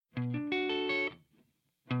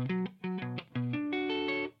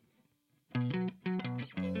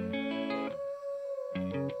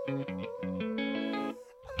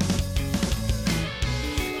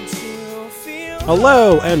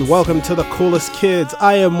Hello and welcome to the Coolest Kids.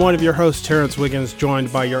 I am one of your hosts, Terence Wiggins,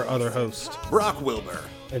 joined by your other host, Brock Wilbur.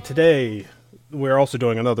 And today we're also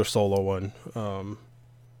doing another solo one.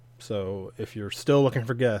 So if you're still looking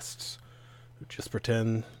for guests, just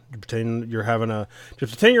pretend you're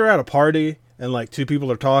at a party and like two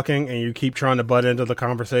people are talking and you keep trying to butt into the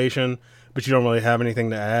conversation, but you don't really have anything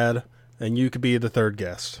to add, and you could be the third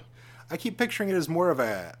guest. I keep picturing it as more of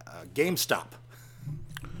a GameStop.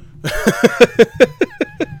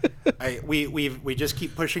 We just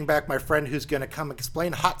keep pushing back my friend who's going to come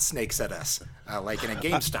explain hot snakes at us, like in a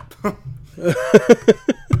GameStop.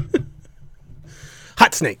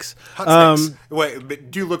 Hot snakes. Hot snakes. Wait,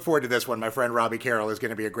 but do look forward to this one. My friend Robbie Carroll is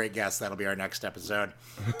going to be a great guest. That'll be our next episode.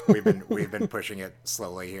 We've been pushing it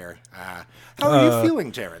slowly here. How are you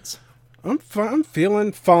feeling, Terence? I'm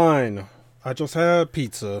feeling fine. I just had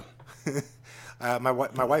pizza. My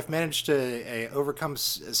wife managed to overcome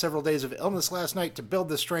several days of illness last night to build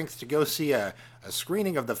the strength to go see a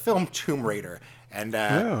screening of the film Tomb Raider. And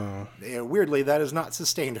weirdly, that has not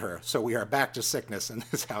sustained her. So we are back to sickness in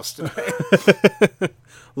this house today.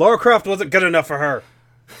 Lara Croft wasn't good enough for her.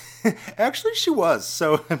 Actually, she was.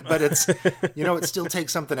 So, but it's, it still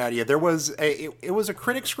takes something out of you. There was it was a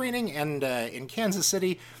critic screening, and in Kansas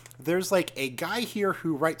City, there's like a guy here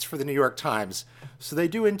who writes for the New York Times. So they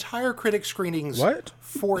do entire critic screenings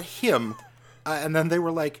for him. And then they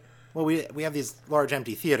were like, well, we have these large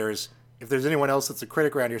empty theaters. If there's anyone else that's a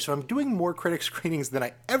critic around here. So I'm doing more critic screenings than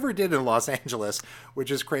I ever did in Los Angeles,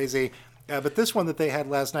 which is crazy. But this one that they had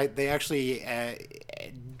last night, they actually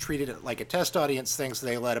treated it like a test audience thing. So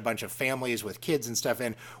they let a bunch of families with kids and stuff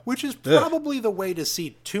in, which is probably the way to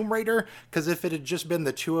see Tomb Raider. Because if it had just been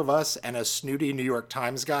the two of us and a snooty New York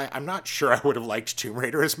Times guy, I'm not sure I would have liked Tomb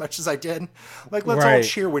Raider as much as I did. Like, let's all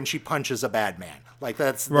cheer when she punches a bad man. Like,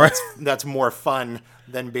 that's more fun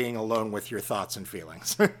than being alone with your thoughts and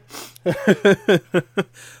feelings.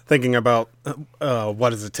 Thinking about what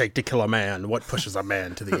does it take to kill a man? What pushes a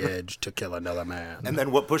man to the edge to kill another man? And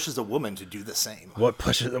then what pushes a woman to do the same? What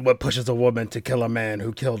pushes a woman to kill a man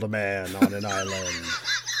who killed a man on an island?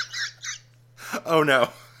 Oh no,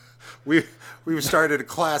 we've started a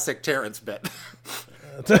classic Terence bit.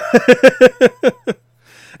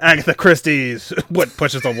 Agatha Christie's What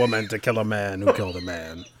Pushes a Woman to Kill a Man Who Killed a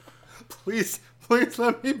Man. Please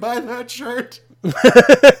let me buy that shirt.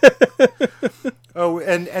 Oh,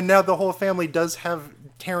 and now the whole family does have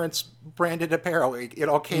Terence branded apparel. It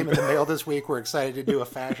all came in the mail this week. We're excited to do a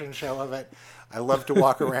fashion show of it. I love to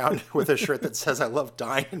walk around with a shirt that says I love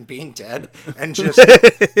dying and being dead, and just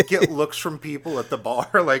get looks from people at the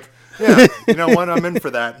bar like, yeah, you know what, I'm in for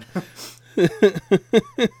that.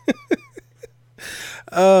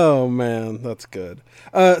 Oh man, that's good.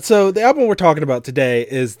 So the album we're talking about today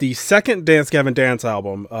is the second Dance Gavin Dance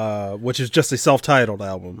album, which is just a self-titled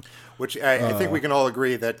album. Which I think we can all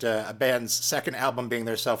agree that a band's second album being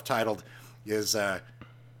their self-titled is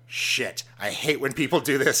shit. I hate when people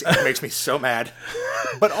do this. It makes me so mad.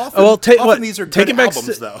 But often these are good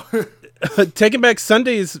albums, though. Taking Back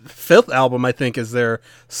Sunday's fifth album, I think, is their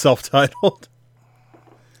self-titled.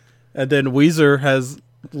 And then Weezer has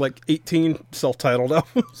like 18 self-titled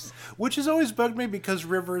albums, which has always bugged me because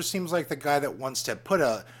Rivers seems like the guy that wants to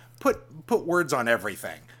put words on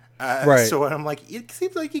everything. Right. So I'm like, it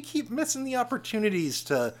seems like you keep missing the opportunities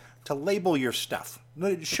to label your stuff,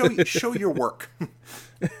 show your work.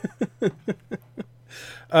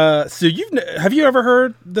 So have you ever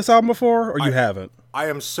heard this album before, or you haven't? I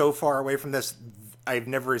am so far away from this. I've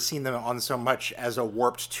never seen them on so much as a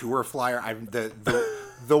Warped Tour flyer.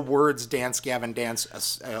 The words "Dance Gavin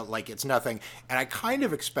Dance" like it's nothing, and I kind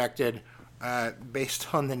of expected,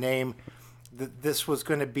 based on the name, that this was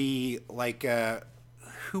going to be like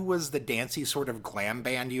who was the dancey sort of glam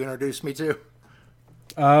band you introduced me to?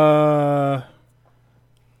 I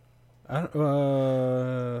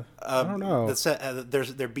don't know.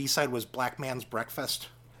 Their B-side was Black Man's Breakfast.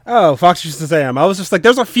 Oh, Fox used to say I was just like,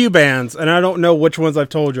 there's a few bands, and I don't know which ones I've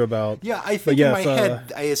told you about. Yeah, I think in my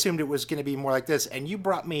head, I assumed it was going to be more like this, and you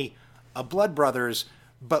brought me a Blood Brothers,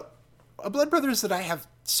 but a Blood Brothers that I have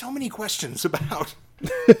so many questions about.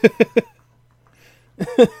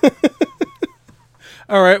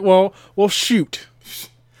 All right, well, shoot.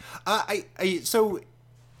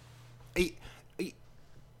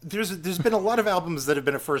 There's been a lot of albums that have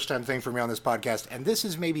been a first-time thing for me on this podcast, and this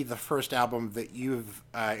is maybe the first album that you've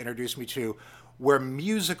introduced me to where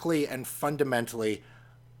musically and fundamentally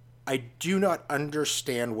I do not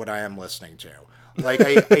understand what I am listening to. Like,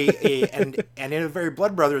 and in a very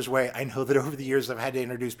Blood Brothers way, I know that over the years I've had to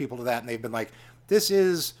introduce people to that, and they've been like, this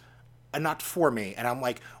is not for me. And I'm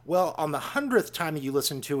like, well, on the 100th time you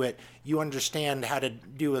listen to it, you understand how to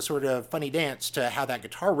do a sort of funny dance to how that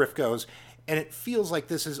guitar riff goes. And it feels like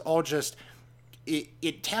this is all just,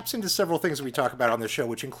 it taps into several things we talk about on the show,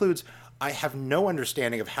 which includes, I have no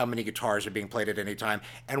understanding of how many guitars are being played at any time.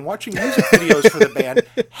 And watching music videos for the band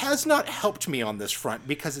has not helped me on this front,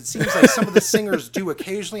 because it seems like some of the singers do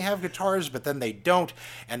occasionally have guitars, but then they don't.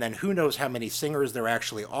 And then who knows how many singers there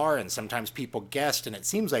actually are. And sometimes people guessed, and it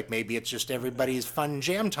seems like maybe it's just everybody's fun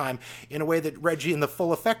jam time in a way that Reggie and the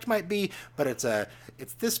Full Effect might be. But it's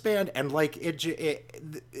this band, and like it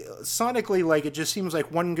sonically, like it just seems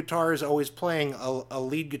like one guitar is always playing a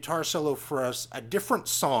lead guitar solo for us, a different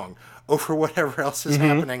song over whatever else is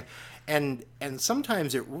happening, and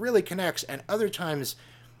sometimes it really connects, and other times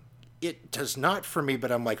it does not for me.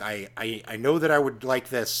 But I'm like, I know that I would like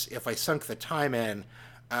this if I sunk the time in.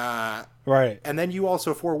 Right. And then you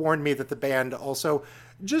also forewarned me that the band also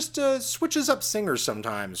just switches up singers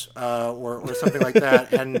sometimes, or something like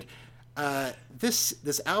that. And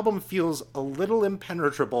this album feels a little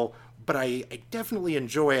impenetrable, but I definitely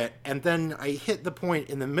enjoy it. And then I hit the point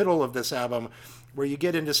in the middle of this album where you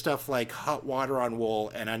get into stuff like Hot Water on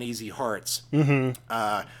Wool and Uneasy Hearts,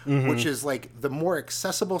 which is like the more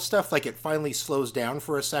accessible stuff. Like it finally slows down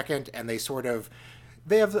for a second, and they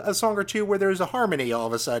have a song or two where there's a harmony all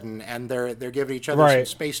of a sudden, and they're giving each other some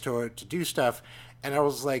space to do stuff. And I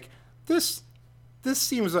was like, this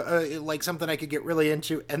seems like something I could get really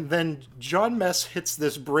into. And then John Mess hits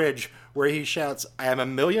this bridge where he shouts, "I am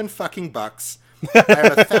 $1,000,000 fucking bucks. I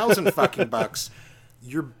am 1,000 fucking bucks.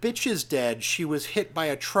 Your bitch is dead. She was hit by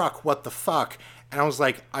a truck. What the fuck?" And I was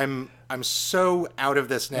like, I'm so out of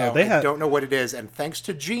this now. I don't know what it is. And thanks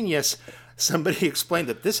to Genius, somebody explained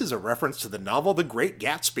that this is a reference to the novel The Great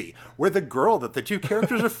Gatsby, where the girl that the two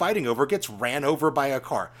characters are fighting over gets run over by a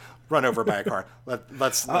car.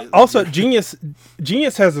 Also, Genius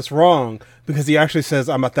has this wrong, because he actually says,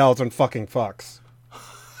 "I'm 1,000 fucking fucks."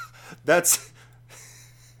 That's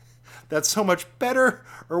so much better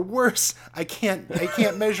or worse. I can't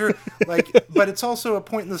measure, like, but it's also a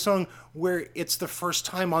point in the song where it's the first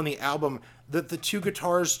time on the album that the two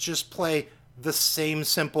guitars just play the same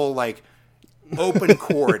simple, like, open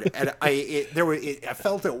chord, and I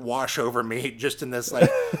felt it wash over me just in this, like,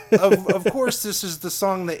 of course this is the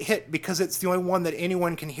song that hit because it's the only one that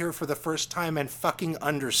anyone can hear for the first time and fucking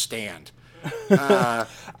understand. Yeah,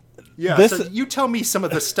 so you tell me some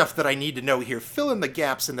of the stuff that I need to know here. Fill in the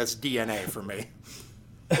gaps in this DNA for me.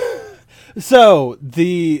 So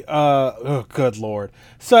good lord.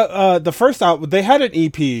 So the first album, they had an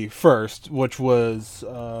EP first, which was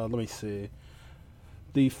let me see.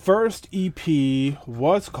 The first EP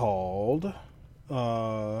was called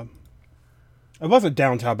it wasn't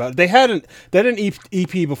Downtown Bad. They had an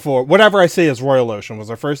EP before. Whatever I Say Is Royal Ocean was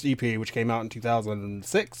their first EP, which came out in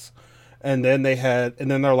 2006. And then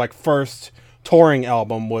their like first touring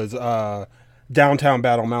album was Downtown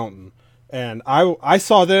Battle Mountain. And I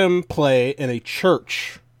saw them play in a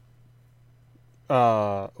church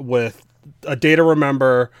with A Day to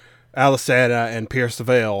Remember, Alisana, and Pierce the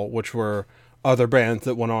Veil, which were other bands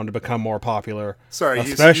that went on to become more popular. Sorry,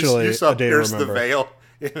 especially you saw A Day Pierce to the Remember. Veil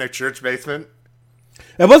in a church basement?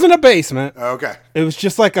 It wasn't a basement. Okay. It was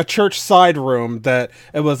just like a church side room that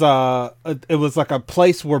it was like a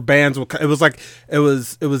place where bands would. It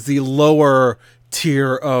was the lower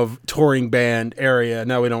tier of touring band area.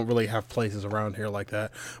 Now we don't really have places around here like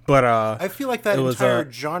that, but I feel like that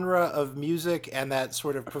entire genre of music and that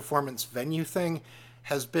sort of performance venue thing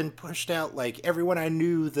has been pushed out. Like, everyone I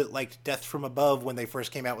knew that liked Death from Above when they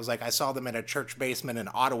first came out was like, I saw them in a church basement in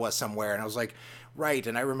Ottawa somewhere, and I was like, right.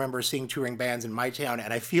 And I remember seeing touring bands in my town,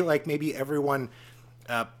 and I feel like maybe everyone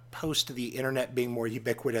post the internet being more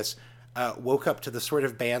ubiquitous woke up to the sort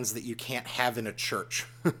of bands that you can't have in a church.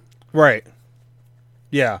 Right.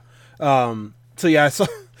 Yeah. So yeah,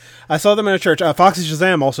 I saw them in a church. Foxy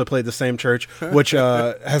Shazam also played the same church, which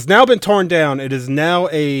has now been torn down. It is now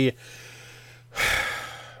a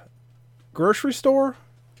grocery store.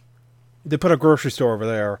 They put a grocery store over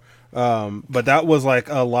there. But that was like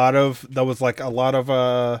a lot of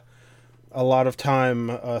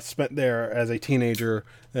time spent there as a teenager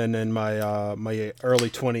and in my my early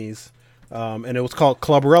 20s. And it was called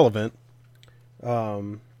Club Relevant.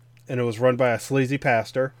 And it was run by a sleazy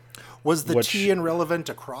pastor. Was the T in Relevant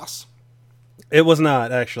a cross? It was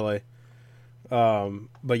not, actually.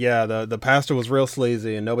 But yeah, the pastor was real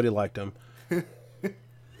sleazy and nobody liked him.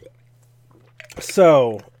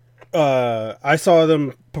 So, I saw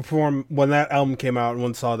them perform when that album came out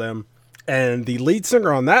and saw them. And the lead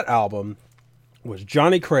singer on that album was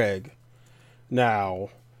Johnny Craig. Now,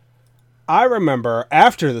 I remember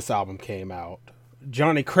after this album came out,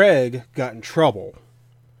 Johnny Craig got in trouble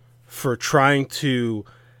for trying to.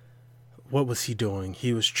 What was he doing?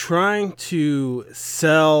 He was trying to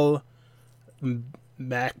sell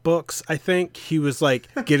MacBooks, I think. He was like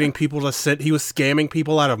getting people to send. He was scamming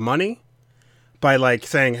people out of money by like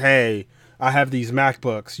saying, "Hey, I have these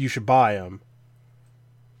MacBooks. You should buy them."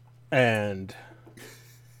 And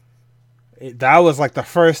that was like the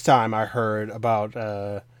first time I heard about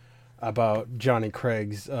Johnny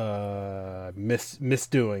Craig's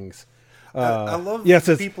misdoings. I love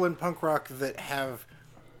people in punk rock that have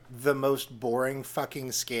the most boring fucking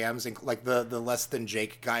scams, like the less than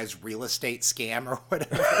Jake guy's real estate scam or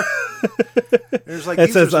whatever. There's like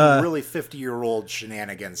these are some really 50-year-old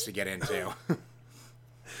shenanigans to get into.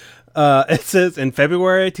 It says, in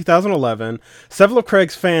February 2011, several of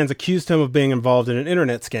Craig's fans accused him of being involved in an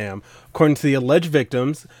internet scam. According to the alleged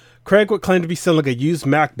victims, Craig would claim to be selling a used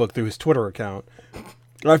MacBook through his Twitter account.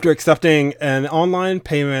 After accepting an online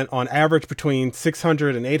payment on average between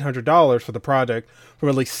 $600 and $800 for the project from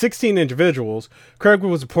at least 16 individuals, Craig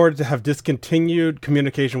was reported to have discontinued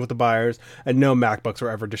communication with the buyers and no MacBooks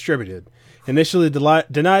were ever distributed. He initially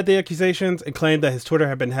denied the accusations and claimed that his Twitter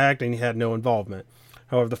had been hacked and he had no involvement.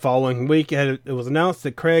 However, the following week, it was announced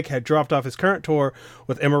that Craig had dropped off his current tour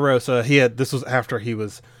with Emarosa. This was after he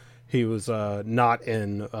was not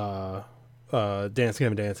in Dance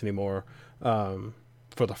Gavin Dance anymore.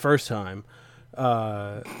 For the first time,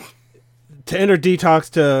 to enter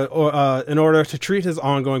detox in order to treat his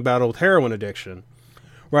ongoing battle with heroin addiction.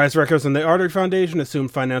 Rise Records and the Artery Foundation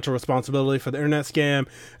assumed financial responsibility for the internet scam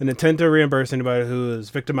and intend to reimburse anybody who is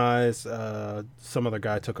victimized. Some other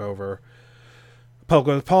guy took over. A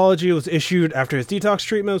public apology was issued after his detox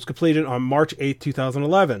treatment was completed on March 8,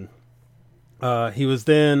 2011. He was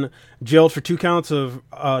then jailed for 2 counts of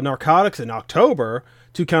narcotics in October,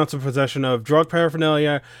 2 counts of possession of drug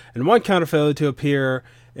paraphernalia, and 1 count of failure to appear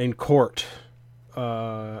in court.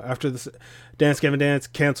 After this, Dance Gavin Dance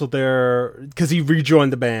canceled because he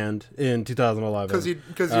rejoined the band in 2011.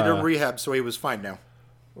 Because he did rehab, so he was fine now.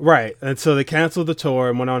 Right, and so they canceled the tour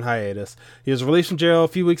and went on hiatus. He was released from jail a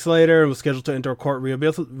few weeks later and was scheduled to enter a court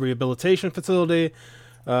rehabilitation facility.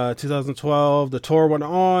 2012, the tour went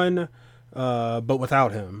on, but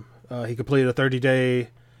without him. He completed a 30-day.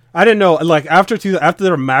 I didn't know. Like after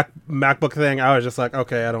their MacBook thing, I was just like,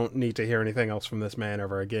 okay, I don't need to hear anything else from this man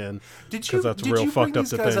ever again. Did you bring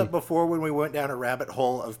these guys up before when we went down a rabbit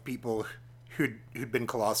hole of people who'd been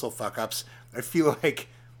colossal fuck ups? I feel like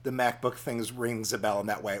the MacBook thing rings a bell in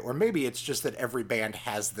that way, or maybe it's just that every band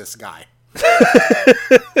has this guy.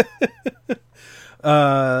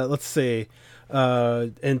 Let's see.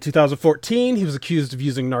 In 2014, he was accused of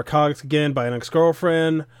using narcotics again by an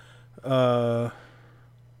ex-girlfriend. He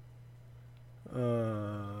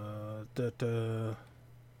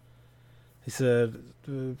said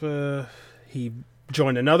he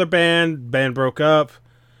joined another band. Band broke up.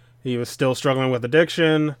 He was still struggling with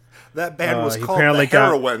addiction. That band was called the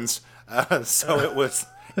Heroines, so it was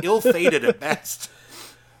ill-fated at best.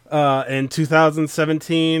 In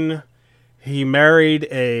 2017, he married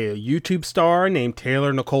a YouTube star named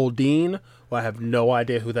Taylor Nicole Dean. Well, I have no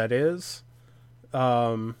idea who that is.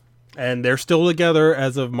 And they're still together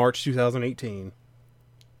as of March 2018.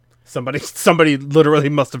 Somebody literally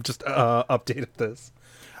must have just updated this.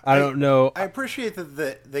 I don't know. I appreciate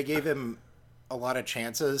that they gave him a lot of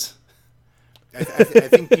chances. I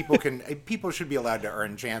think people should be allowed to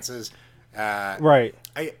earn chances. Right.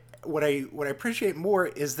 What I appreciate more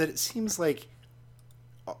is that it seems like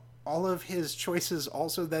all of his choices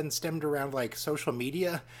also then stemmed around like social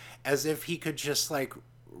media, as if he could just like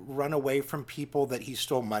run away from people that he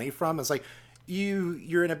stole money from. It's like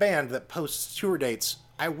you're in a band that posts tour dates.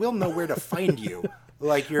 I will know where to find you.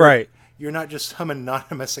 Like you're not just some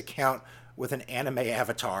anonymous account with an anime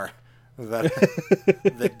avatar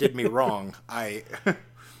that did me wrong. I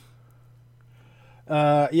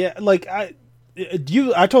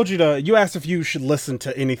told you you asked if you should listen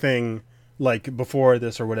to anything like before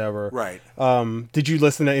this or whatever. Right. Did you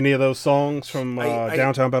listen to any of those songs from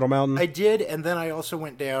Downtown Battle Mountain? I did, and then I also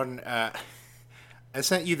went down. I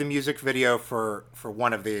sent you the music video for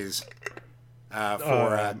one of these. Me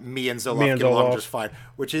and Zoloft Get Along Just Fine,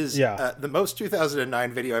 which is the most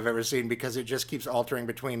 2009 video I've ever seen, because it just keeps altering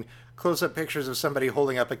between close-up pictures of somebody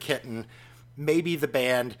holding up a kitten, maybe the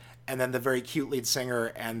band, and then the very cute lead singer,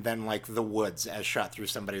 and then like the woods as shot through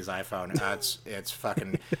somebody's iPhone. It's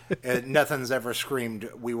fucking nothing's ever screamed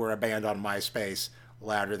 "We were a band on MySpace"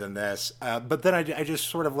 louder than this. But then I just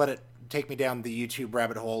sort of let it take me down the YouTube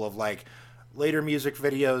rabbit hole of like later music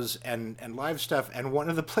videos and live stuff. And one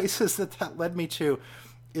of the places that led me to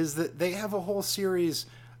is that they have a whole series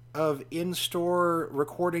of in-store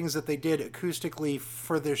recordings that they did acoustically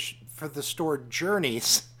for the store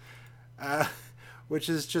Journeys, uh, which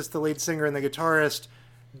is just the lead singer and the guitarist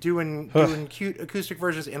doing cute acoustic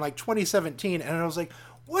versions in like 2017, and I was like,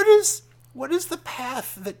 what is the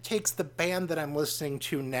path that takes the band that I'm listening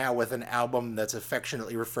to now with an album that's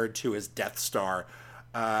affectionately referred to as Death Star,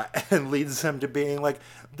 and leads them to being like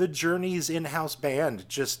the Journey's in-house band,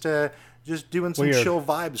 just doing some Weird. chill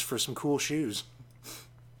vibes for some cool shoes.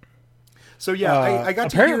 So yeah, I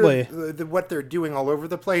got apparently, to hear what they're doing all over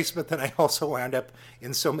the place, but then I also wound up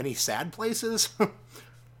in so many sad places.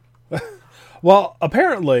 well,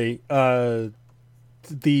 apparently,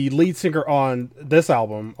 the lead singer on this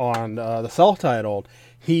album, on the self-titled,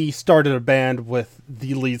 he started a band with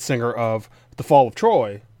the lead singer of The Fall of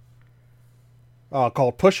Troy,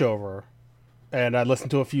 called Pushover. And I listened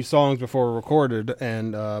to a few songs before we recorded,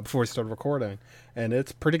 and before we started recording, and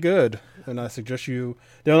it's pretty good. And I suggest you.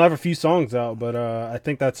 They only have a few songs out, but I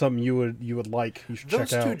think that's something you would like. You should check out.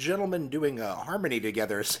 Those two gentlemen doing a harmony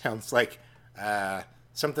together sounds like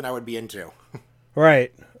something I would be into.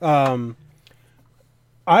 Right. I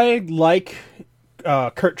like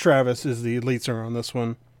Kurt Travis is the lead singer on this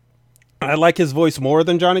one. I like his voice more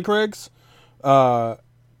than Johnny Craig's.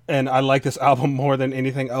 And I like this album more than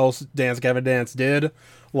anything else Dance Gavin Dance did.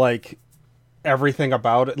 Like, everything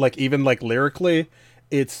about it, like, even like lyrically,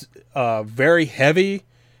 it's very heavy,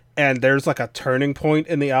 and there's like a turning point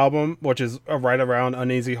in the album, which is right around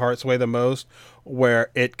Uneasy Hearts Weigh the Most,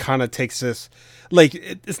 where it kind of takes this, like,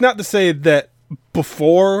 it's not to say that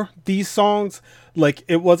before these songs, like,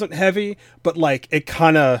 it wasn't heavy, but like, it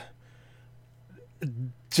kind of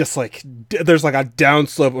just like, there's like a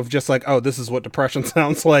downslope of just like, oh, this is what depression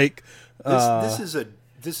sounds like. This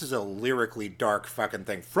is a lyrically dark fucking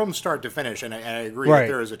thing from start to finish, and I agree Right. that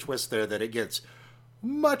there is a twist there that it gets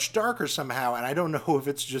much darker somehow, and I don't know if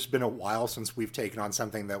it's just been a while since we've taken on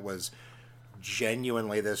something that was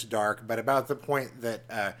genuinely this dark, but about the point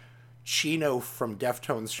that Chino from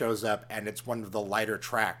Deftones shows up and it's one of the lighter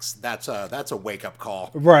tracks, that's a wake-up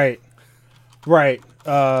call. Right.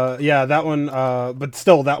 Yeah, that one, but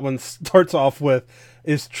still, that one starts off with,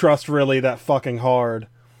 is trust really that fucking hard?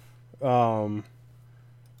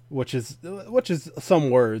 Which is some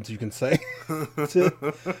words you can say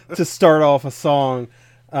to start off a song.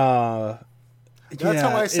 That's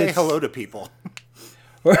how I say hello to people.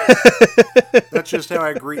 That's just how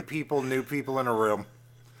I greet people, new people in a room.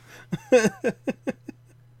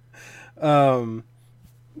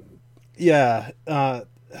 Yeah.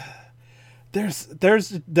 There's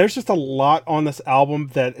just a lot on this album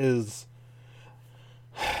that is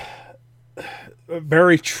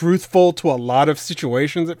very truthful to a lot of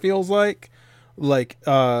situations. It feels like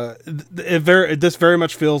this very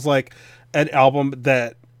much feels like an album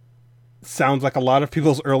that sounds like a lot of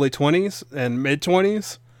people's early 20s and mid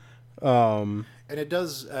 20s. And it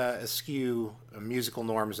does eschew musical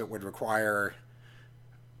norms that would require,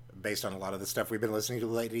 based on a lot of the stuff we've been listening to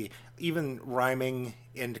lately, even rhyming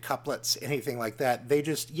into couplets, anything like that.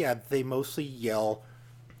 They mostly yell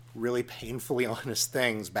really painfully honest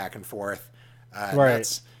things back and forth.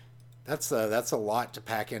 Right. That's a lot to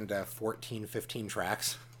pack into 14, 15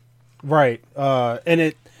 tracks. Right.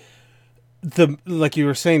 And like you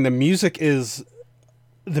were saying, the music isn't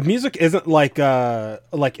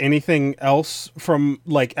like anything else from,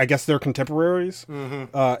 like, I guess, their contemporaries.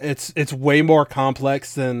 Mm-hmm. It's way more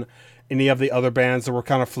complex than any of the other bands that were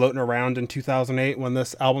kind of floating around in 2008 when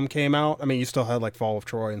this album came out. I mean, you still had like Fall of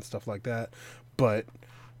Troy and stuff like that, but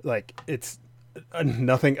like, it's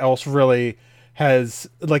nothing else really has,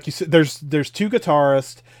 like you said, there's two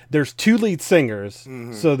guitarists, there's two lead singers.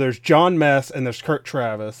 Mm-hmm. So there's John Mess and there's Kurt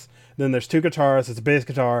Travis. Then there's two guitarists, it's a bass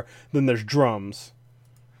guitar, then there's drums.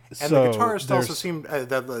 And the guitarists also seem,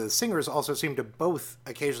 the singers also seem to both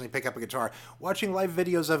occasionally pick up a guitar. Watching live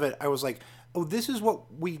videos of it, I was like, oh, this is what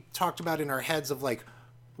we talked about in our heads of like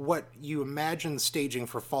what you imagine staging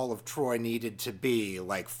for Fall of Troy needed to be.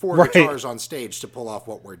 Like four guitars on stage to pull off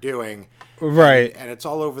what we're doing. Right. And it's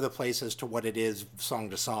all over the place as to what it is song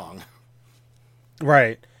to song.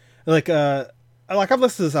 Right. Like I've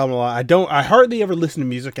listened to this album a lot. I hardly ever listen to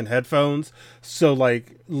music in headphones. So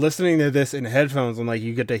like listening to this in headphones, and like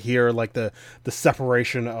you get to hear like the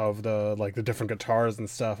separation of the like the different guitars and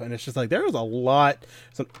stuff. And it's just like, there's an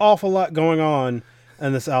awful lot going on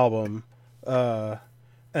in this album.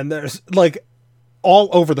 And there's like all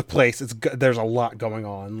over the place. There's a lot going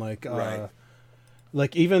on. Like,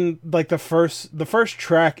 like even like the first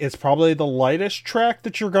track is probably the lightest track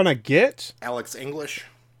that you're going to get. Alex English.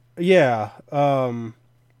 Yeah,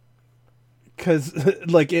 because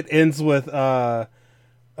like it ends with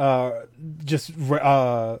just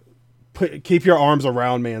keep your arms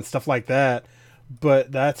around me and stuff like that.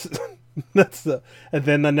 But that's that's the and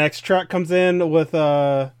then the next track comes in with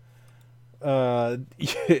you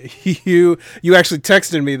actually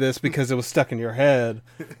texted me this because it was stuck in your head.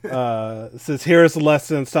 It says, here's the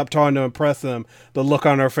lesson, stop trying to impress them. The look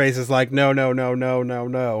on her face is like, no, no, no, no, no,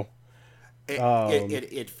 no.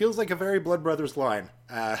 It feels like a very Blood Brothers line.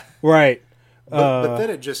 Right. But then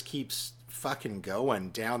it just keeps fucking going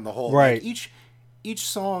down the whole. Right. Like each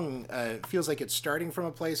song feels like it's starting from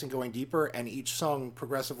a place and going deeper, and each song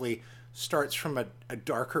progressively starts from a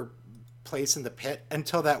darker place in the pit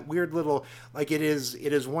until that weird little, like, it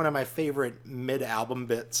is one of my favorite mid-album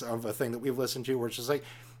bits of a thing that we've listened to, where it's just like,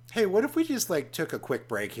 hey, what if we just like took a quick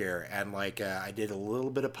break here and like I did a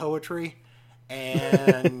little bit of poetry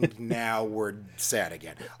and now we're sad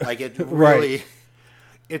again. Like, it really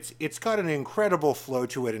Right. it's got an incredible flow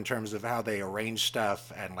to it in terms of how they arrange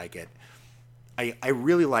stuff, and like it I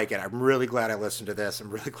really like it. I'm really glad I listened to this. I'm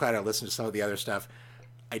really glad I listened to some of the other stuff.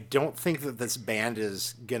 I don't think that this band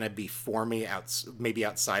is gonna be for me maybe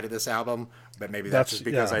outside of this album, but maybe that's just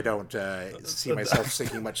because I don't see myself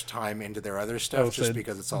sinking much time into their other stuff, just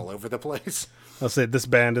because it's all over the place. I'll say this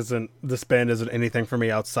band isn't anything for me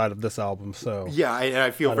outside of this album. So Yeah, I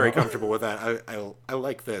feel very comfortable with that. I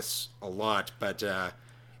like this a lot, but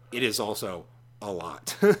it is also a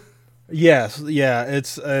lot. yes, yeah,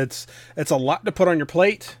 it's a lot to put on your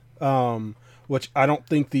plate. Which I don't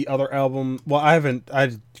think the other album. Well, I haven't.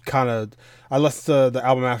 I listened to the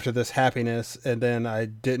album after this, Happiness, and then I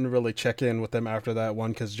didn't really check in with them after that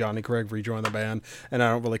one because Johnny Craig rejoined the band, and I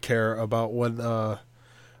don't really care about what.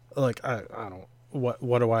 Like I don't.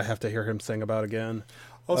 What do I have to hear him sing about again?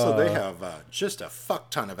 Also, they have just a fuck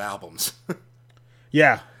ton of albums.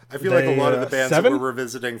 Yeah, I feel like a lot of the bands 7? that we're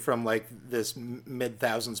revisiting from like this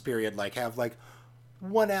mid-thousands period like have like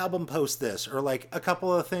one album post this, or like a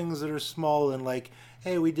couple of things that are small and like,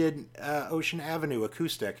 hey, we did Ocean Avenue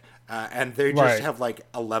acoustic, and they just have like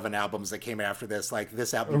 11 albums that came after this. Like,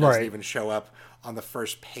 this album doesn't even show up on the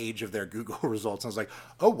first page of their Google results. And I was like,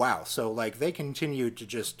 oh wow, so like they continue to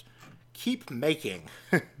just keep making.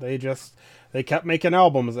 They kept making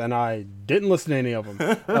albums, and I didn't listen to any of them.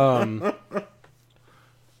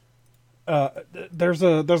 There's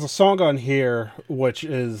a song on here which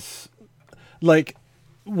is like,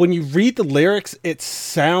 when you read the lyrics, it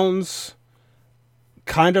sounds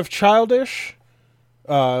kind of childish.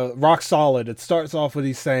 Rock Solid. It starts off with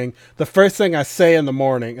he's saying, the first thing I say in the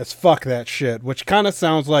morning is fuck that shit, which kind of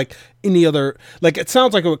sounds like any other, like, it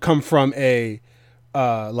sounds like it would come from a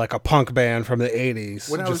punk band from the 80s.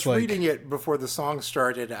 When I was reading it before the song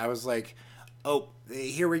started, I was like, oh,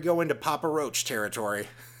 here we go into Papa Roach territory.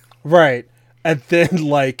 Right. And then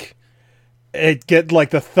like it get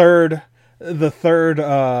like the third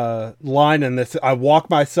line in this, I walk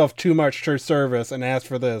myself too much to service and ask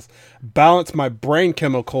for this, balance my brain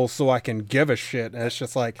chemicals so I can give a shit. And it's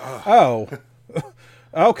just like, oh,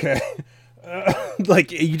 okay.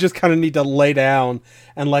 Like, you just kind of need to lay down,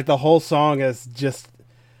 and like the whole song is just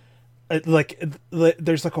like,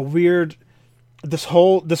 there's like a weird, this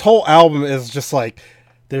whole album is just like,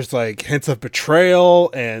 there's like hints of betrayal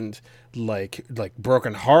and like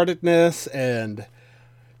brokenheartedness and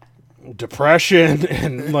depression,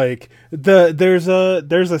 and like there's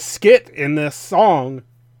a skit in this song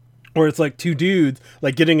where it's like two dudes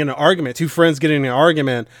like getting in an argument, two friends getting in an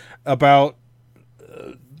argument about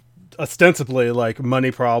ostensibly like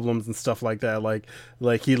money problems and stuff like that. Like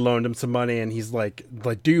he loaned him some money and he's like,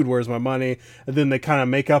 dude, where's my money? And then they kind of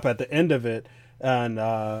make up at the end of it, and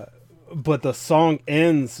but the song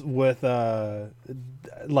ends with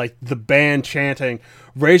like the band chanting,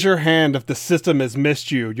 raise your hand if the system has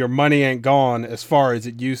missed you, your money ain't gone as far as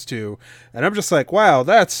it used to. And I'm just like, wow,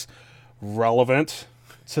 that's relevant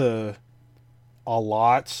to a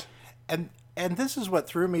lot. And this is what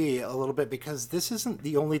threw me a little bit, because this isn't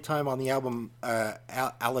the only time on the album.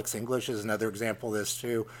 Alex English is another example of this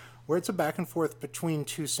too, where it's a back and forth between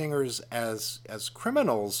two singers as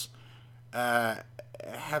criminals,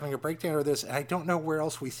 having a breakdown of this. And I don't know where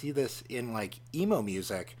else we see this in like emo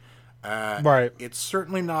music. Right. It's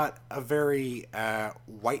certainly not a very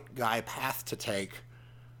white guy path to take.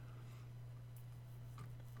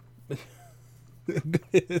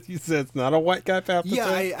 You said it's not a white guy path. Yeah,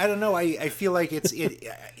 I don't know. I feel like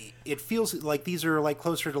it feels like these are like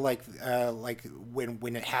closer to like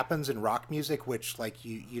when it happens in rock music, which like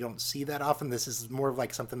you don't see that often. This is more of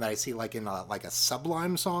like something that I see like in like a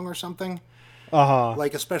Sublime song or something. Uh-huh.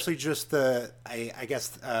 Like, especially just I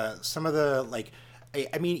guess some of the like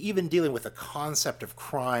I mean, even dealing with the concept of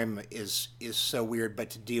crime is so weird. But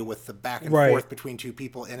to deal with the back and Right. forth between two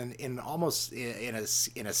people in almost in a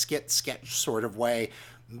sketch sort of way,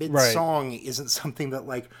 mid Right. song isn't something that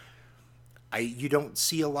like you don't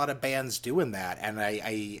see a lot of bands doing that. And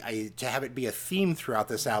I to have it be a theme throughout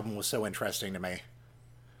this album was so interesting to me.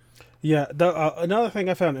 Yeah. Another thing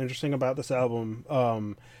I found interesting about this album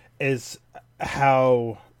is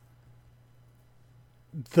how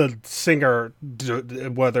the singer,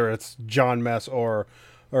 whether it's John Mess or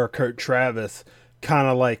Kurt Travis, kind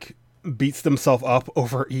of like beats themselves up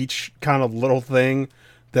over each kind of little thing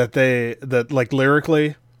that like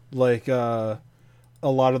lyrically, like a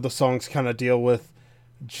lot of the songs kind of deal with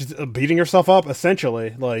just beating yourself up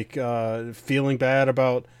essentially, like feeling bad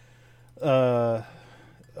about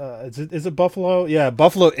is it Buffalo? Yeah,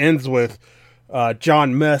 Buffalo ends with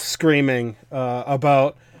John Mess screaming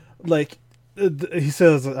about like he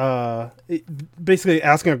says basically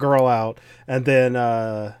asking a girl out, and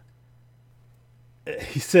then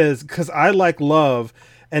he says, "Because I like love,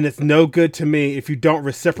 and it's no good to me if you don't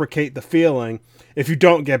reciprocate the feeling. If you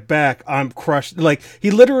don't get back, I'm crushed." Like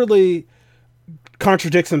he literally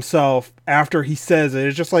contradicts himself after he says it.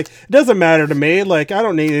 It's just like, it doesn't matter to me. Like, I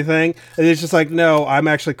don't need anything. And it's just like, no, I'm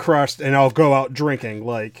actually crushed, and I'll go out drinking.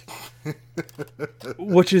 Like,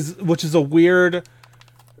 which is a weird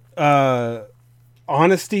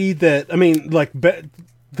honesty that, I mean, like,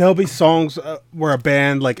 there'll be songs where a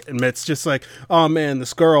band like admits just like, oh man,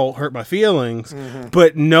 this girl hurt my feelings,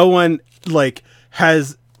 but no one like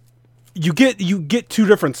has. You get two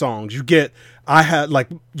different songs. You get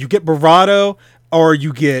you get bravado, or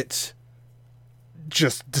you get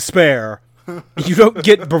just despair. You don't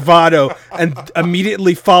get bravado and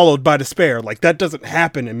immediately followed by despair. Like that doesn't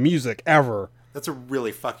happen in music ever. That's a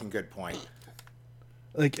really fucking good point.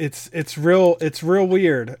 Like it's real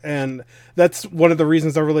weird, and that's one of the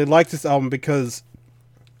reasons I really like this album, because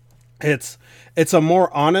it's a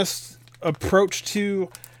more honest approach to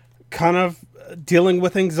kind of dealing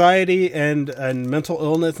with anxiety and mental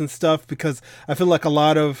illness and stuff, because I feel like a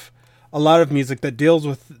lot of music that deals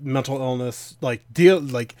with mental illness,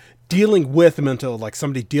 dealing with mental, like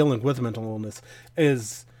somebody dealing with mental illness,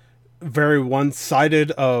 is very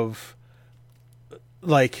one-sided of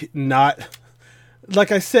like not,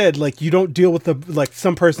 like I said, like you don't deal with the like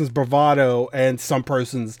some person's bravado and some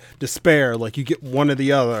person's despair. Like you get one or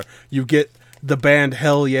the other. You get the band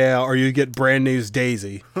Hell Yeah, or you get Brand New's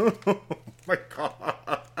Daisy. Oh my god.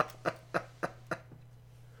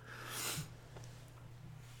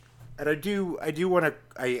 And I do want to.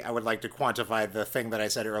 I would like to quantify the thing that I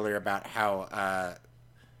said earlier about how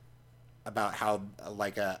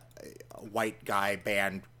like a white guy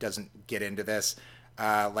band doesn't get into this.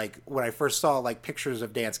 Like when I first saw like pictures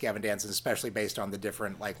of Gavin Dances, especially based on the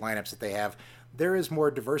different like lineups that they have, there is more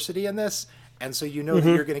diversity in this, and so you know that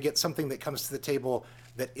you're going to get something that comes to the table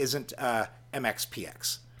that isn't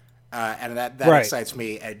MXPX. And that Right. excites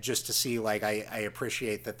me just to see. Like I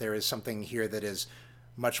appreciate that there is something here that is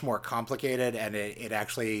much more complicated, and it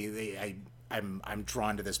actually I'm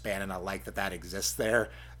drawn to this band, and I like that exists there.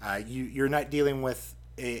 You're not dealing with,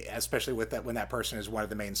 especially with that when that person is one of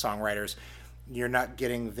the main songwriters. You're not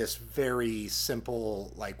getting this very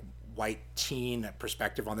simple like white teen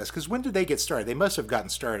perspective on this, because when did they get started? They must have gotten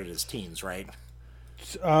started as teens, right?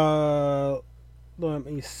 Let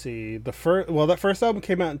me see. That first album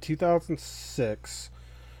came out in 2006.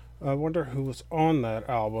 I wonder who was on that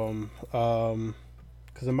album.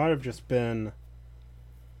 Because it might have just been.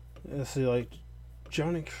 Let's see, like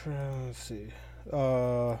Johnny. Let's see.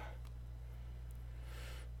 I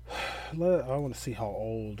want to see how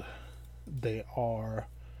old they are.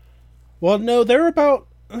 Well, no, they're about.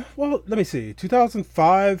 Well, let me see.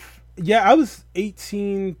 2005. Yeah, I was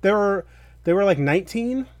 18. They were like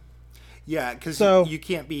 19. Yeah, because So you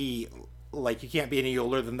can't be any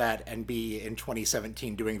older than that and be in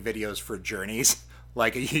 2017 doing videos for Journeys.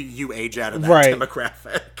 Like you age out of that right,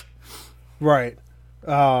 demographic. right.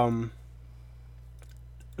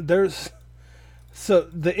 There's so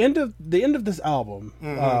the end of this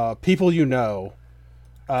album, People You Know.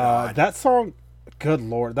 That song, good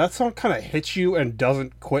lord, that song kind of hits you and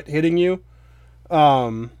doesn't quit hitting you.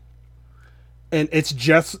 And it's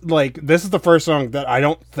just like, this is the first song that I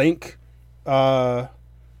don't think Kurt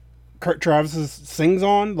Travis sings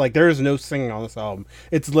on. Like there is no singing on this album.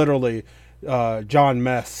 It's literally John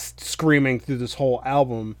Mess screaming through this whole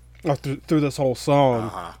album, or through this whole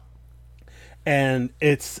song. And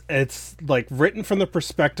it's like written from the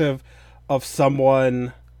perspective of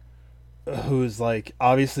someone who's like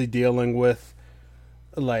obviously dealing with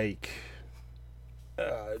like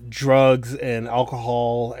drugs and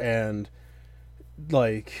alcohol and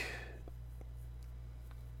like,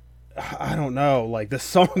 I don't know, like the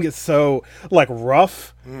song is so like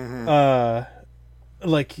rough.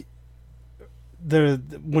 Like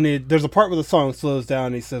there's a part where the song slows down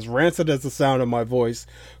and he says, rancid as the sound of my voice,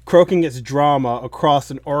 croaking its drama across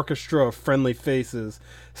an orchestra of friendly faces,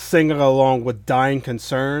 singing along with dying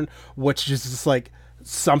concern, which is just like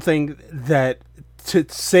something that to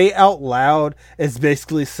say out loud is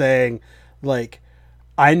basically saying, like,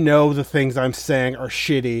 I know the things I'm saying are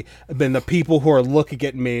shitty, but the people who are looking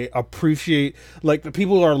at me appreciate, like, the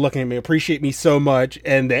people who are looking at me appreciate me so much,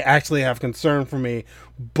 and they actually have concern for me,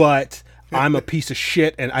 but I'm a piece of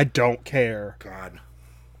shit, and I don't care. God.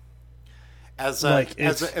 As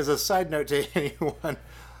a side note to anyone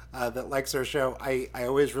that likes our show, I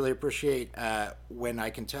always really appreciate when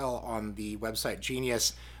I can tell on the website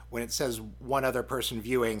Genius when it says one other person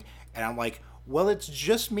viewing, and I'm like, well, it's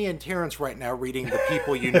just me and Terence right now reading the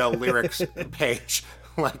people you know lyrics page.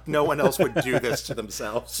 Like, no one else would do this to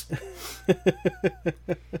themselves.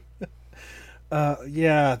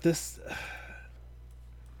 Yeah, this,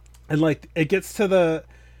 and like it gets to the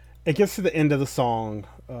end of the song.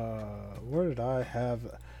 Where did I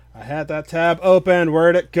have? I had that tab open.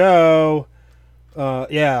 Where'd it go?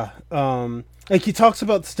 Yeah. Like he talks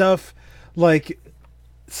about stuff like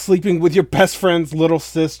sleeping with your best friend's little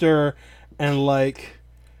sister, and like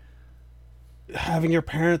having your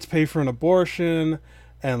parents pay for an abortion,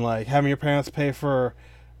 and like having your parents pay for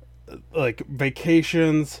like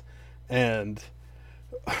vacations, and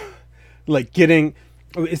like getting,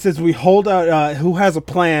 it says we hold out, who has a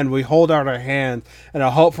plan, we hold out our hand and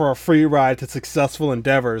a hope for a free ride to successful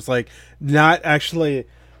endeavors. Like, not actually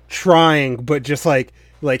trying, but just like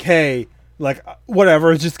hey, like,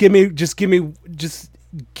 whatever, just give me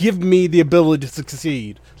the ability to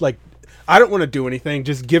succeed. Like, I don't want to do anything,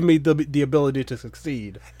 just give me the ability to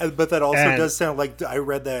succeed. But that also does sound like, I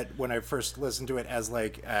read that when I first listened to it as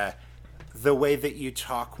like the way that you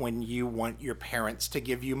talk when you want your parents to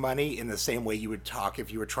give you money, in the same way you would talk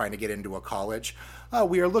if you were trying to get into a college.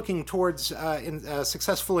 We are looking towards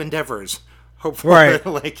successful endeavors, hopefully. Right.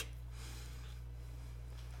 Like,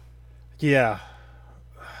 yeah.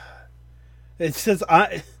 It says,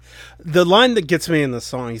 the line that gets me in the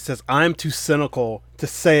song, he says, I'm too cynical to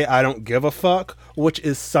say I don't give a fuck, which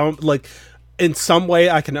is some, like, in some way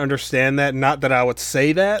I can understand that. Not that I would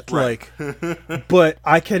say that, right. Like, but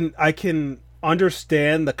I can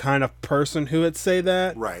understand the kind of person who would say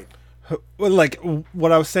that. Right. Like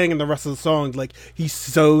what I was saying in the rest of the song, like, he's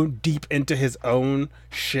so deep into his own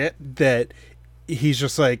shit that he's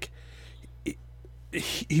just like,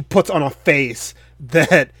 he puts on a face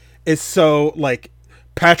that is so like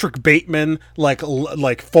Patrick Bateman,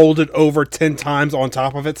 like folded over 10 times on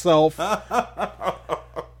top of itself.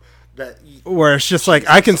 Where it's just like,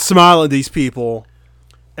 I can smile at these people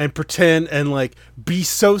and pretend and like be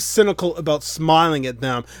so cynical about smiling at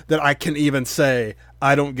them that I can even say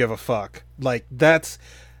I don't give a fuck. Like, that's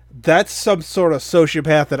some sort of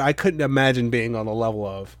sociopath that I couldn't imagine being on the level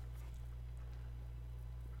of.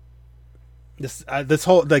 This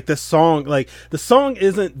whole, like, this song, like, the song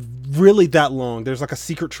isn't really that long. There's like a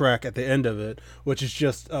secret track at the end of it, which is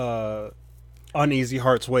just Uneasy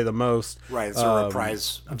Hearts Weigh the Most. Right, it's a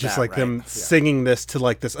reprise of just that, like right? them singing this to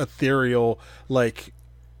like this ethereal like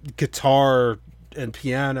guitar and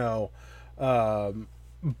piano,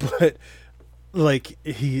 but like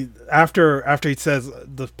he after he says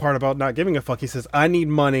the part about not giving a fuck, he says, I need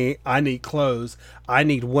money, I need clothes, I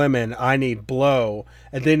need women, I need blow,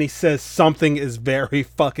 and then he says something is very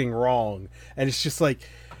fucking wrong, and it's just like,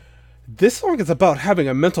 this song is about having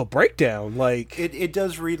a mental breakdown. Like, it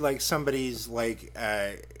does read like somebody's like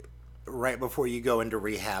right before you go into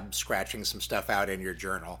rehab, scratching some stuff out in your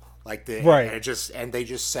journal, like right, and they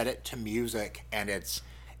just set it to music, and it's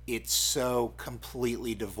so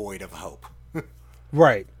completely devoid of hope.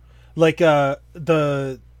 Right. Like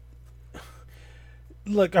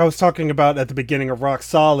like I was talking about at the beginning of Rock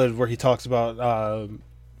Solid, where he talks about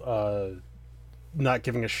not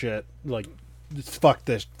giving a shit, like, fuck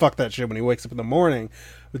that shit when he wakes up in the morning.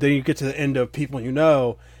 But then you get to the end of People You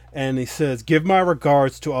Know, and he says, give my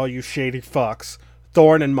regards to all you shady fucks,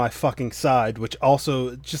 thorn in my fucking side, which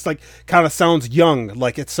also just like kind of sounds young.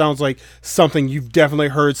 Like, it sounds like something you've definitely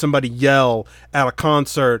heard somebody yell at a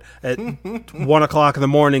concert at 1 o'clock in the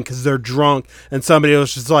morning because they're drunk, and somebody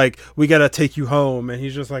else just like, we gotta take you home, and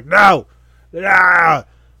he's just like, no, ah!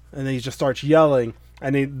 And then he just starts yelling,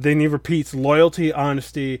 and then he repeats loyalty,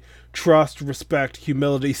 honesty, trust, respect,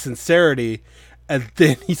 humility, sincerity. And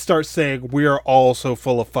then he starts saying, we are all so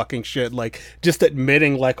full of fucking shit. Like, just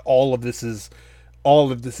admitting like all of this is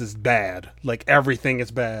bad. Like, everything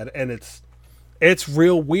is bad, and it's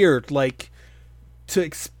real weird, like to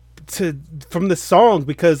from the song,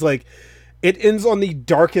 because like it ends on the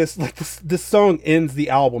darkest, like this song ends the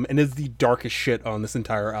album and is the darkest shit on this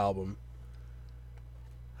entire album.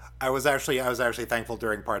 I was actually thankful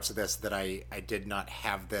during parts of this that I did not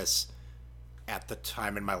have this at the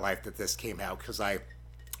time in my life that this came out, because I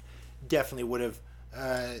definitely would have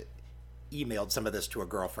emailed some of this to a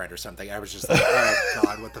girlfriend or something. I was just like, oh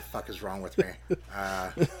God, what the fuck is wrong with me?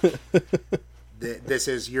 This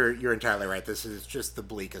is, you're entirely right. This is just the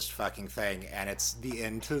bleakest fucking thing, and it's the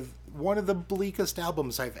end to one of the bleakest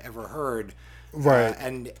albums I've ever heard. Right.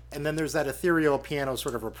 And then there's that ethereal piano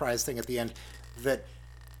sort of reprise thing at the end that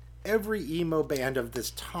every emo band of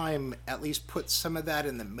this time at least put some of that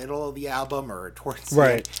in the middle of the album or towards the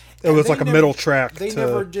end. It was like a middle track. They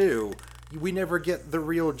never do. We never get the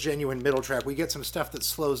real genuine middle track. We get some stuff that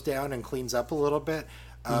slows down and cleans up a little bit,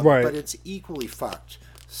 but it's equally fucked.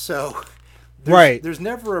 So there's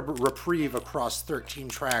never a reprieve across 13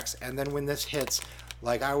 tracks. And then when this hits,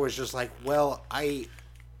 like, I was just like, well, I'm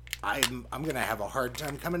gonna have a hard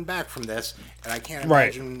time coming back from this, and I can't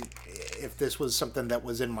imagine if this was something that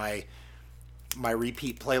was in my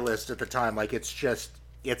repeat playlist at the time. Like,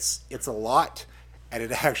 it's a lot, and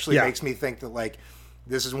it actually makes me think that, like,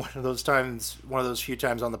 this is one of those few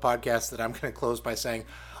times on the podcast that I'm gonna close by saying,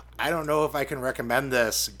 I don't know if I can recommend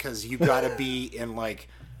this, because you got to be in like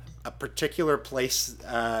a particular place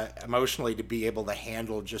emotionally to be able to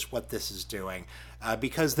handle just what this is doing,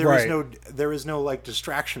 because there is no like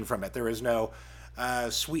distraction from it. There is no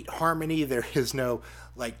sweet harmony. There is no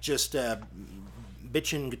like just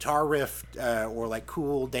bitchin' guitar riff or like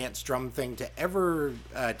cool dance drum thing to ever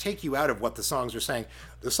take you out of what the songs are saying.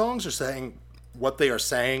 The songs are saying what they are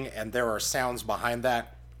saying, and there are sounds behind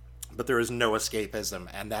that, but there is no escapism,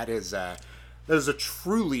 and that is a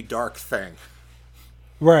truly dark thing.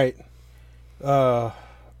 Right.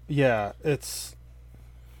 Yeah, it's...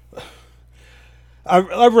 I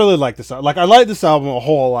really like this album. Like, I like this album a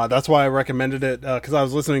whole lot. That's why I recommended it, because I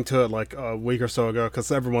was listening to it like a week or so ago,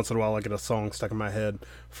 because every once in a while I get a song stuck in my head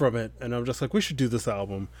from it, and I'm just like, we should do this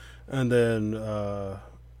album. And then,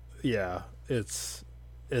 it's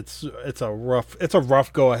a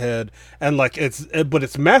rough go ahead, and like but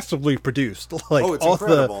it's massively produced. Like, it's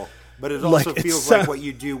incredible. But it also feels like what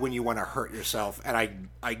you do when you want to hurt yourself, and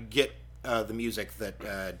I get the music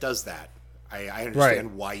that does that. I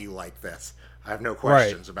understand why you like this. I have no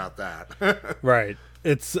questions about that. Right.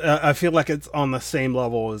 It's I feel like it's on the same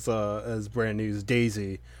level as Brand New's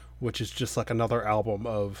Daisy, which is just like another album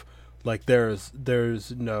of like there's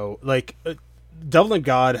no like. Devil and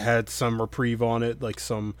God had some reprieve on it, like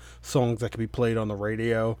some songs that could be played on the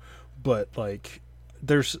radio, but like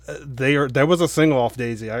there was a single off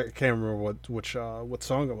Daisy. I can't remember what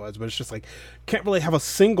song it was, but it's just like can't really have a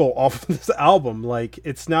single off of this album. Like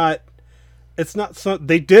it's not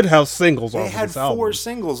they did have singles off of this album. They had 4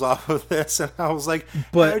 singles off of this, and I was like,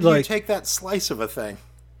 but how do you take that slice of a thing?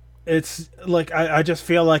 It's like I just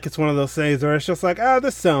feel like it's one of those things where it's just like,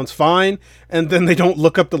 this sounds fine, and then they don't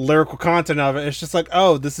look up the lyrical content of it. It's just like,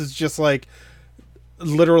 this is just like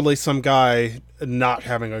literally some guy not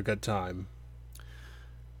having a good time.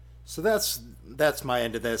 So that's my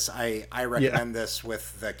end of this. I recommend this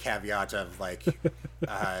with the caveat of like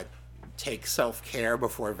take self-care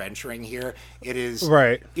before venturing here. It is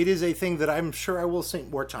a thing that I'm sure I will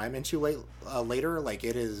sink more time into later. Like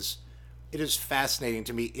it is fascinating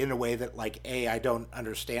to me in a way that, like, A, I don't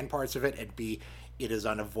understand parts of it, and B, it is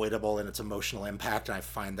unavoidable in its emotional impact, and I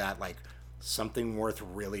find that, like, something worth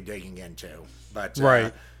really digging into. But,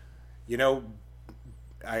 I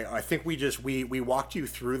think we walked you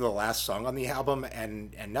through the last song on the album,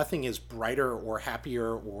 and nothing is brighter or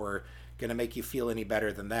happier or going to make you feel any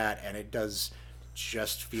better than that, and it does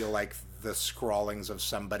just feel like the scrawlings of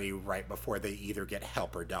somebody right before they either get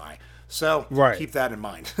help or die. So, keep that in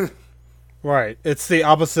mind. Right. It's the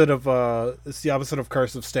opposite of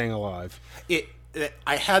Curse of Staying Alive.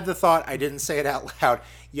 I had the thought, I didn't say it out loud.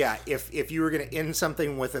 Yeah, if you were going to end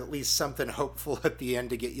something with at least something hopeful at the end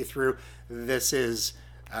to get you through, this is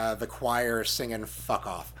the choir singing "fuck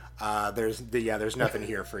off." There's nothing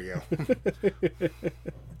here for you.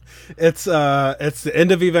 It's the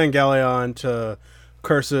end of Evangelion to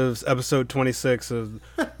Cursive's episode 26 of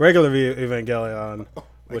regular Evangelion.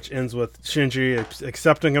 Which ends with Shinji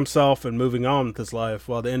accepting himself and moving on with his life,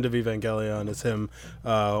 while the end of Evangelion is him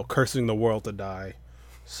cursing the world to die.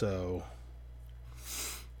 So,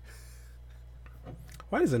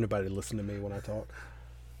 why does anybody listen to me when I talk?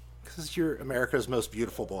 Because you're America's most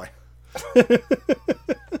beautiful boy.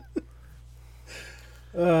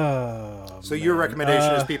 So your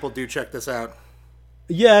recommendation is people do check this out?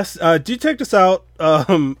 Yes, do check this out.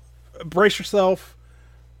 Brace yourself.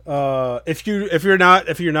 If you're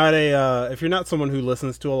not someone who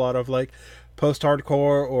listens to a lot of like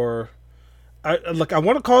post-hardcore, or I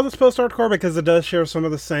want to call this post-hardcore because it does share some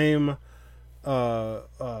of the same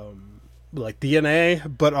like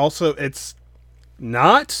DNA, but also it's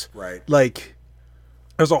not Right. like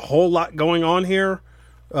there's a whole lot going on here.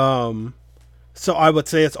 So I would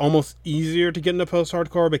say it's almost easier to get into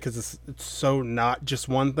post-hardcore because it's so not just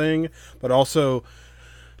one thing, but also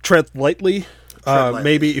tread lightly.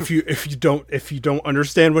 Maybe if you don't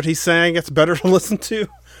understand what he's saying, it's better to listen to.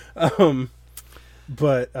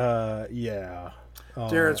 Yeah.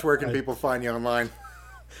 Terence, where can people find you online?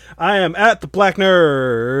 I am at the Black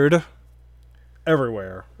Nerd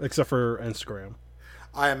everywhere except for Instagram.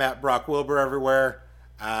 I am at Brock Wilbur everywhere.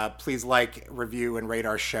 Please like, review, and rate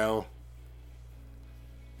our show.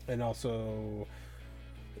 And also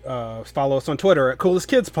follow us on Twitter at Coolest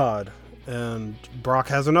Kids Pod. And Brock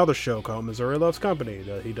has another show called Missouri Loves Company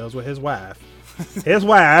that he does with his wife. His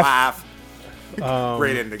wife. Laugh.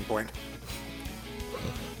 Great ending point.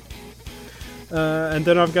 And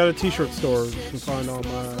then I've got a t-shirt store you can find on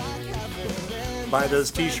my... Buy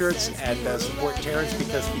those t-shirts and support Terence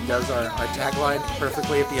because he does our tagline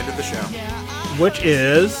perfectly at the end of the show. Which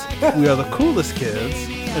is, we are the coolest kids,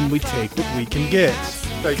 and we take what we can get.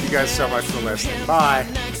 Thank you guys so much for listening. Bye.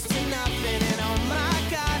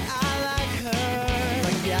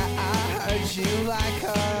 You like her.